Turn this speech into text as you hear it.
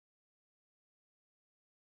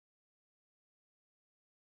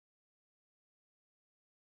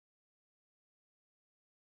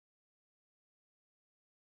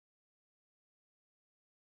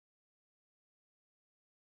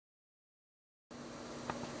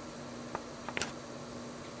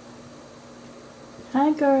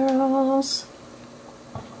Hi, girls.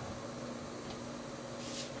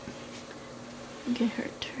 Get her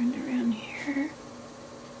turned around here.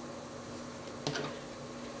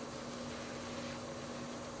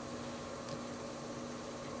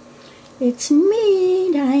 It's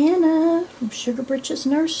me, Diana, from Sugar Britches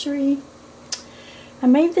Nursery. I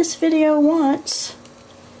made this video once,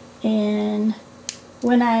 and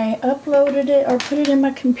when I uploaded it or put it in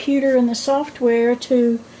my computer in the software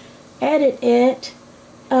to edit it,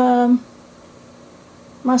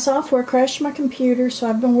 my software crashed my computer, so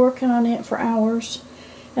I've been working on it for hours,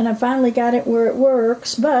 and I finally got it where it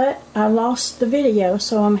works, but I lost the video,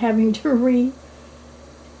 so I'm having to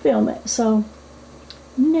re-film it. So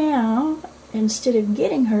now, instead of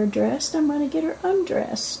getting her dressed, I'm going to get her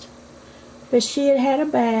undressed. But she had had a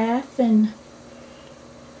bath and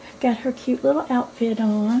got her cute little outfit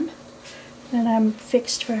on that I'm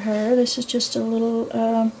fixed for her. This is just a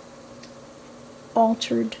little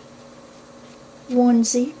altered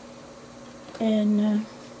onesie, and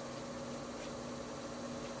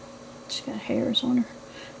she's got hairs on her.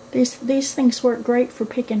 These things work great for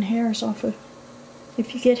picking hairs off of.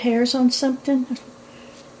 If you get hairs on something,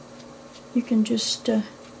 you can just go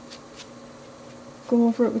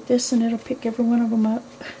over it with this and it'll pick every one of them up.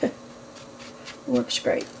 Works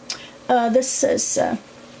great. This says,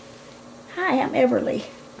 hi, I'm Everly.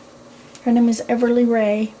 Her name is Everly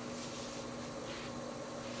Ray.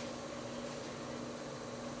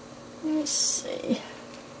 Let's see.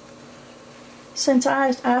 Since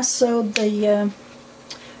I sewed the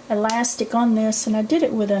elastic on this, and I did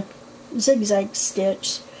it with a zigzag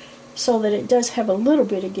stitch so that it does have a little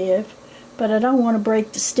bit of give, but I don't want to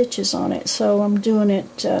break the stitches on it, so I'm doing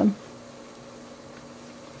it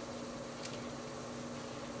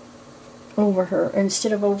over her,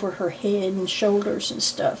 instead of over her head and shoulders and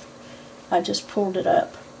stuff. I just pulled it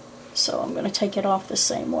up, so I'm going to take it off the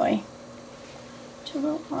same way. A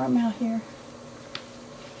little arm out here.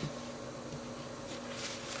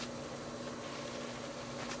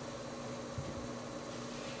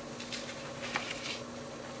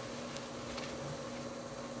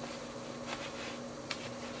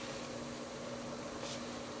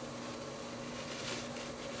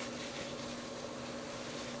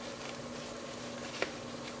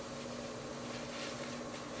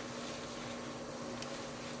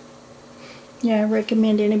 Yeah, I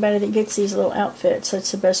recommend anybody that gets these little outfits,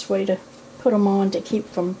 that's the best way to put them on to keep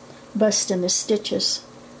from busting the stitches,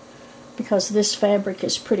 because this fabric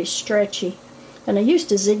is pretty stretchy. And I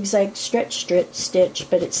used a zigzag stretch stitch,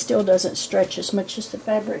 but it still doesn't stretch as much as the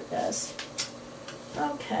fabric does.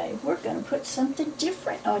 Okay, we're going to put something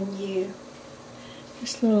different on you.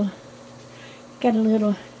 This little, got a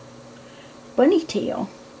little bunny tail.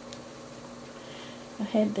 I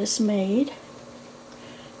had this made.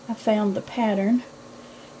 I found the pattern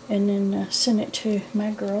and then sent it to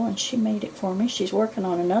my girl, and she made it for me. She's working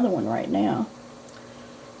on another one right now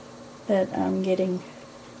that I'm getting.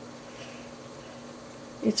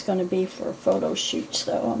 It's going to be for photo shoots,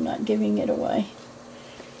 though. I'm not giving it away.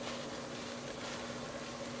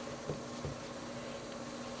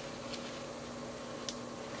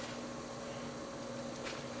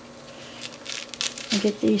 I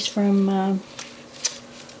get these from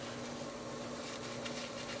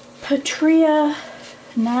Patria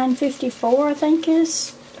 954, I think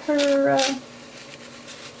is her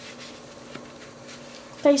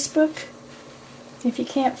Facebook. If you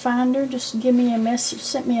can't find her, just give me a message.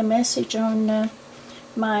 Send me a message on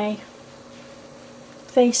my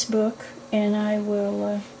Facebook, and I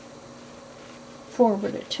will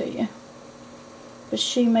forward it to you. But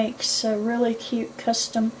she makes a really cute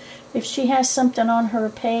custom. If she has something on her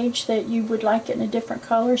page that you would like it in a different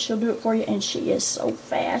color, she'll do it for you, and she is so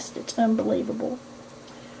fast, it's unbelievable.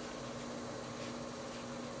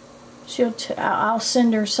 I'll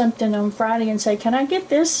send her something on Friday and say, can I get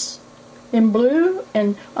this in blue?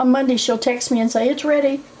 And on Monday she'll text me and say, it's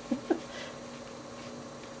ready.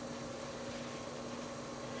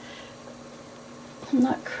 I'm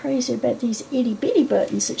not crazy about these itty bitty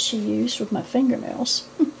buttons that she used with my fingernails.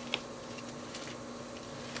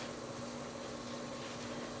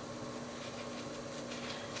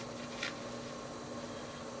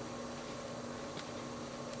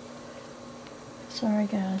 Sorry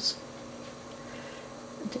guys,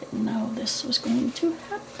 I didn't know this was going to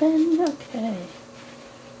happen. Okay,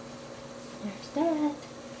 there's that.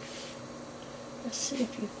 Let's see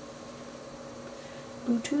if you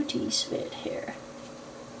booties fit here.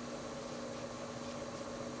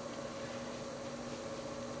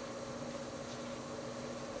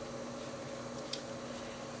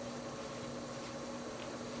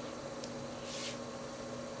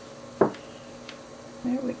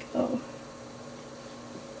 There we go.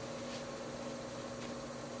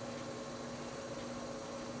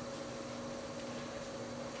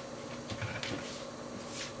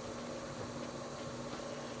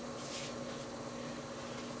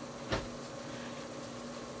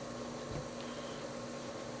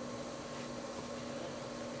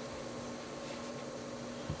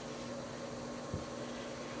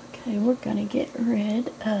 Okay, we're going to get rid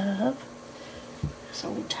of this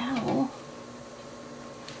old towel.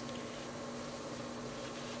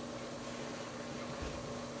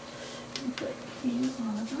 And put you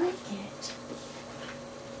on a blanket.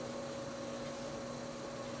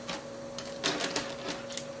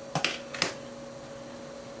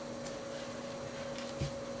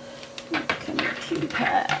 Come here, cutie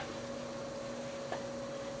pie.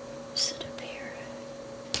 Sit up here.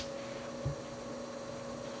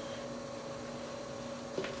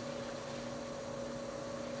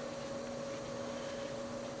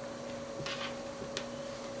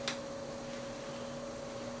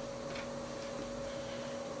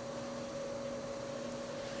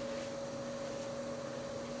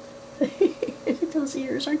 Those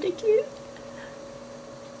ears, aren't they cute?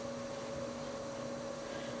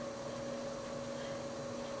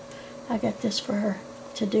 I got this for her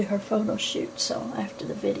to do her photo shoot, so after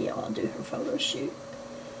the video I'll do her photo shoot.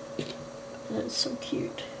 That is so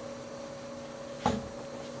cute.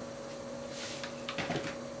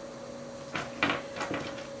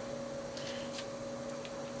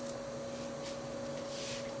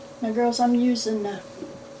 Now girls, I'm using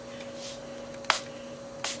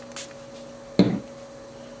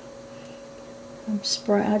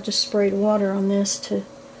I just sprayed water on this to,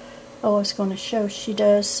 oh, I was going to show, she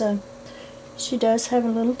does have a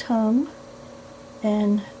little tongue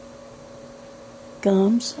and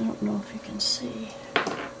gums. I don't know if you can see,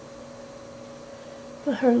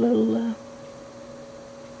 but her little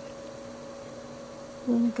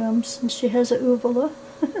gums, and she has a uvula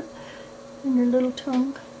in her little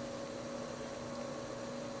tongue.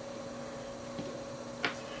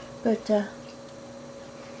 But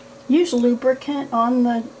use lubricant on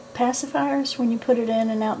the pacifiers when you put it in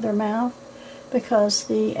and out their mouth, because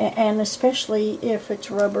and especially if it's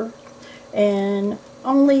rubber, and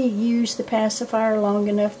only use the pacifier long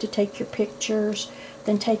enough to take your pictures,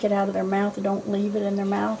 then take it out of their mouth. Don't leave it in their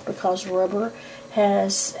mouth, because rubber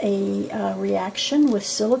has a reaction with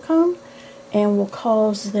silicone and will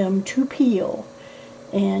cause them to peel.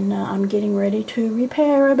 And I'm getting ready to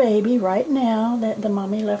repair a baby right now that the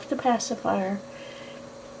mommy left the pacifier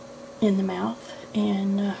in the mouth,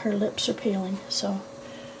 and her lips are peeling. So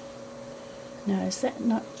now, is that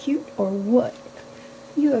not cute or what?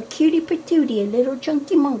 You a cutie patootie, a little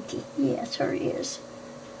chunky monkey. Yes, her is.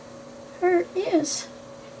 Her is.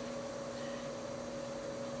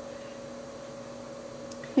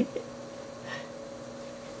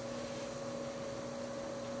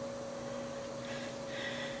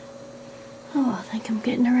 Oh, I think I'm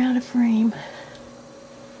getting her out of frame.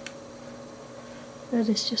 That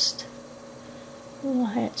is just, little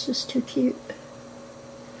hat's just too cute.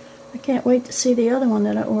 I can't wait to see the other one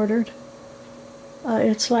that I ordered.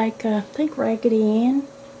 It's like, I think Raggedy Ann.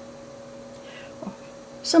 Or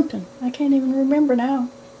something. I can't even remember now.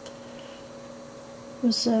 It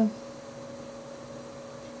was, I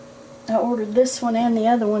ordered this one and the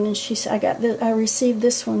other one, and she said, I received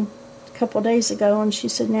this one a couple days ago, and she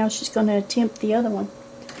said now she's going to attempt the other one.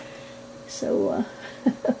 So,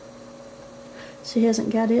 she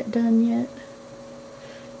hasn't got it done yet.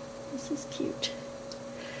 This is cute.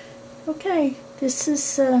 Okay, this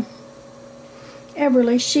is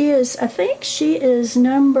Everly. She is, I think she is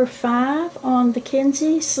number 5 on the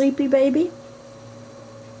Kensi Sleepy Baby.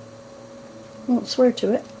 I won't swear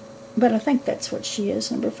to it, but I think that's what she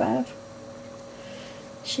is, number 5.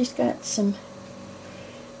 She's got some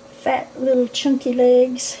fat little chunky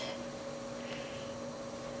legs.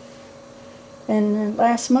 And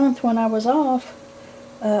last month when I was off,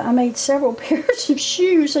 I made several pairs of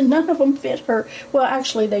shoes, and none of them fit her. Well,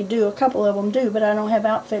 actually they do. A couple of them do, but I don't have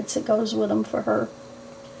outfits that goes with them for her.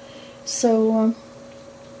 So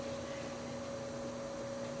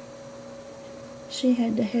she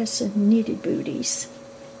had to have some knitted booties.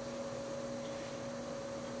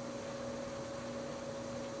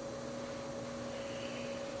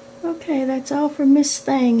 Okay, that's all for Miss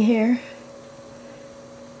Thing here.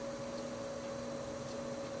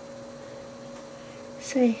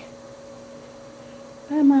 Say,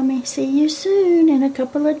 bye, Mommy. See you soon in a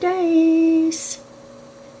couple of days.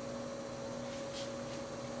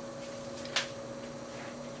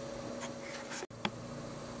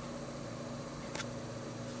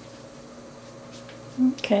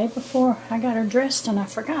 Okay, before I got her dressed, and I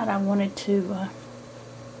forgot I wanted to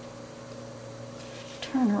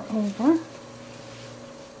turn her over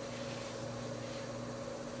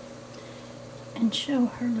and show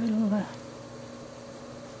her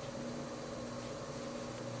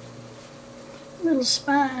little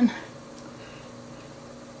spine.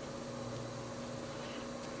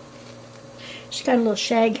 She's got a little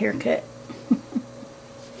shag haircut.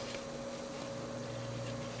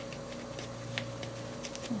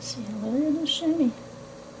 Let's see, a little shimmy.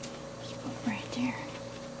 Just put it right there.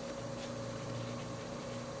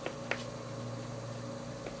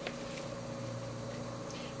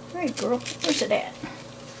 All right, girl, where's it at?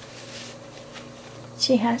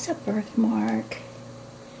 She has a birthmark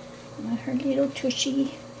on her little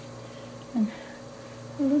tushy and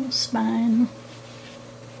her little spine.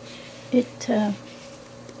 It,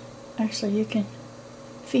 actually you can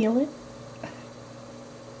feel it.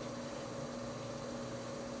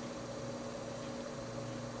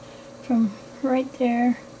 From right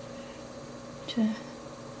there to,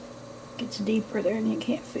 gets deeper there and you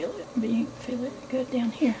can't feel it, but you can feel it good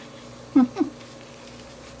down here.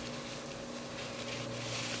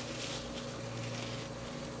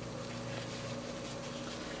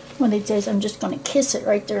 When he says, I'm just going to kiss it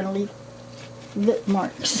right there and leave lip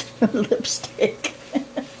marks, lipstick.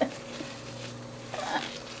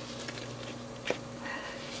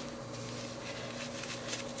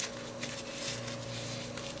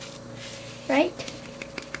 Right?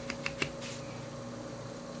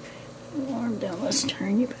 Arm down, let's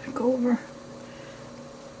turn you back over.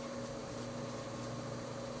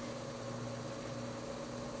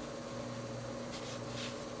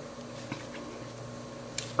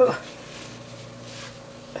 Ugh.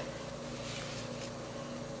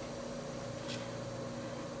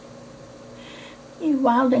 You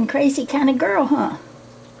wild and crazy kind of girl, huh?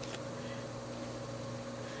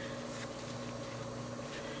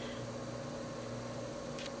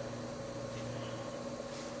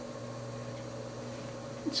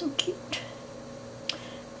 It's so cute.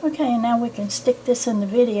 Okay, and now we can stick this in the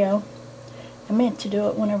video. I meant to do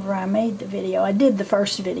it whenever I made the video. I did the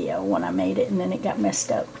first video when I made it, and then it got messed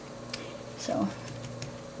up. So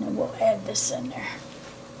now we'll add this in there.